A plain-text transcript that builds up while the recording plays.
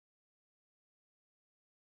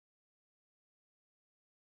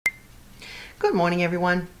Good morning,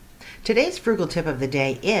 everyone. Today's frugal tip of the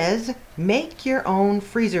day is make your own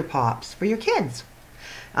freezer pops for your kids.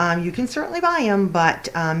 You can certainly buy them, but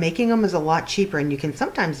making them is a lot cheaper, and you can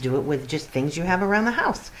sometimes do it with just things you have around the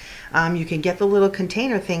house. You can get the little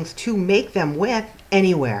container things to make them with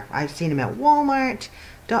anywhere. I've seen them at Walmart,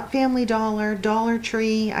 Family Dollar, Dollar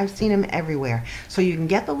Tree. I've seen them everywhere. So you can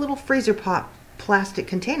get the little freezer pop plastic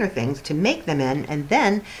container things to make them in, and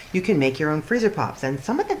then you can make your own freezer pops. And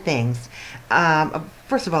some of the things,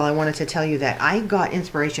 first of all, I wanted to tell you that I got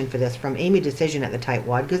inspiration for this from Amy Decision at the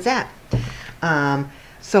Tightwad Gazette.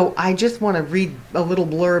 So I just want to read a little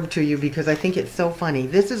blurb to you because I think it's so funny.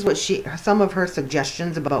 This is what some of her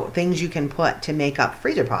suggestions about things you can put to make up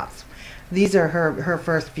freezer pops. These are her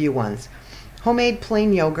first few ones. Homemade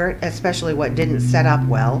plain yogurt, especially what didn't set up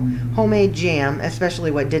well. Homemade jam,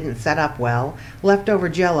 especially what didn't set up well. Leftover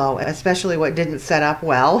Jell-O, especially what didn't set up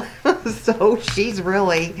well. So she's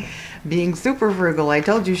really being super frugal. I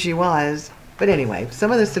told you she was. But anyway,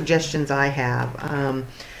 some of the suggestions I have.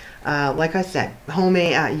 Like I said,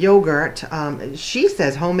 homemade yogurt. She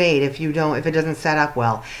says homemade if it doesn't set up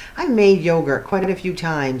well. I've made yogurt quite a few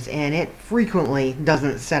times, and it frequently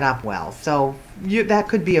doesn't set up well. So that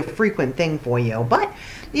could be a frequent thing for you. But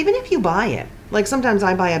even if you buy it, like sometimes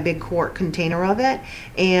I buy a big quart container of it,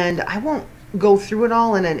 and I won't go through it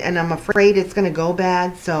all, and I'm afraid it's going to go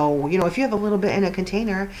bad. So, if you have a little bit in a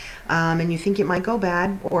container and you think it might go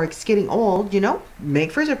bad or it's getting old,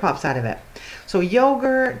 make freezer pops out of it. So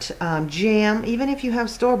yogurt, jam, even if you have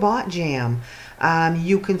store-bought jam,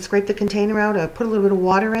 you can scrape the container out, put a little bit of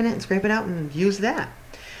water in it and scrape it out and use that.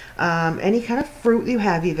 Any kind of fruit you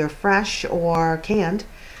have, either fresh or canned.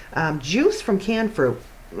 Juice from canned fruit.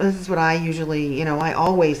 This is what I usually, I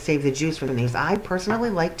always save the juice from these. I personally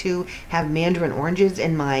like to have mandarin oranges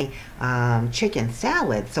in my chicken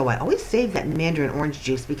salad. So I always save that mandarin orange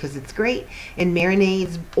juice because it's great in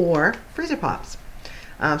marinades or freezer pops.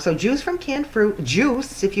 So juice from canned fruit.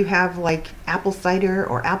 Juice, if you have like apple cider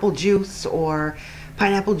or apple juice or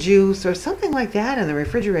pineapple juice or something like that in the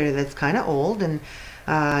refrigerator that's kind of old and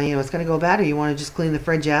it's going to go bad, or you want to just clean the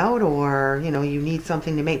fridge out, or you need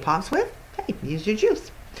something to make pops with, hey, use your juice.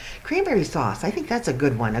 Cranberry sauce, I think that's a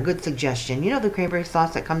good one, a good suggestion. The cranberry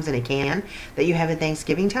sauce that comes in a can that you have at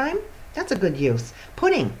Thanksgiving time? That's a good use.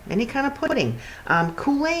 Pudding, any kind of pudding.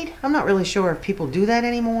 Kool-Aid, I'm not really sure if people do that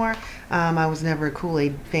anymore. I was never a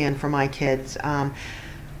Kool-Aid fan for my kids.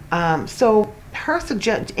 So her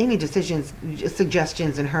Amy Decision's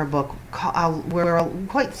suggestions in her book were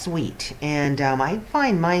quite sweet, and I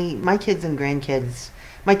find my kids and grandkids,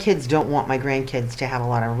 my kids don't want my grandkids to have a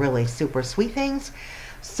lot of really super sweet things.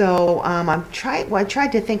 So I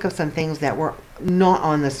tried to think of some things that were not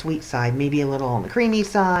on the sweet side, maybe a little on the creamy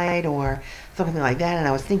side or something like that. And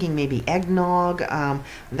I was thinking maybe eggnog.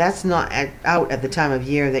 That's not out at the time of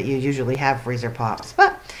year that you usually have freezer pops.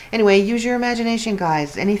 But anyway, use your imagination,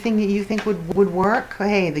 guys. Anything that you think would work,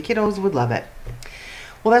 hey, the kiddos would love it.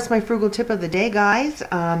 Well, that's my frugal tip of the day, guys.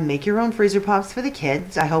 Make your own freezer pops for the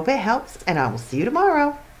kids. I hope it helps, and I will see you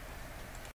tomorrow.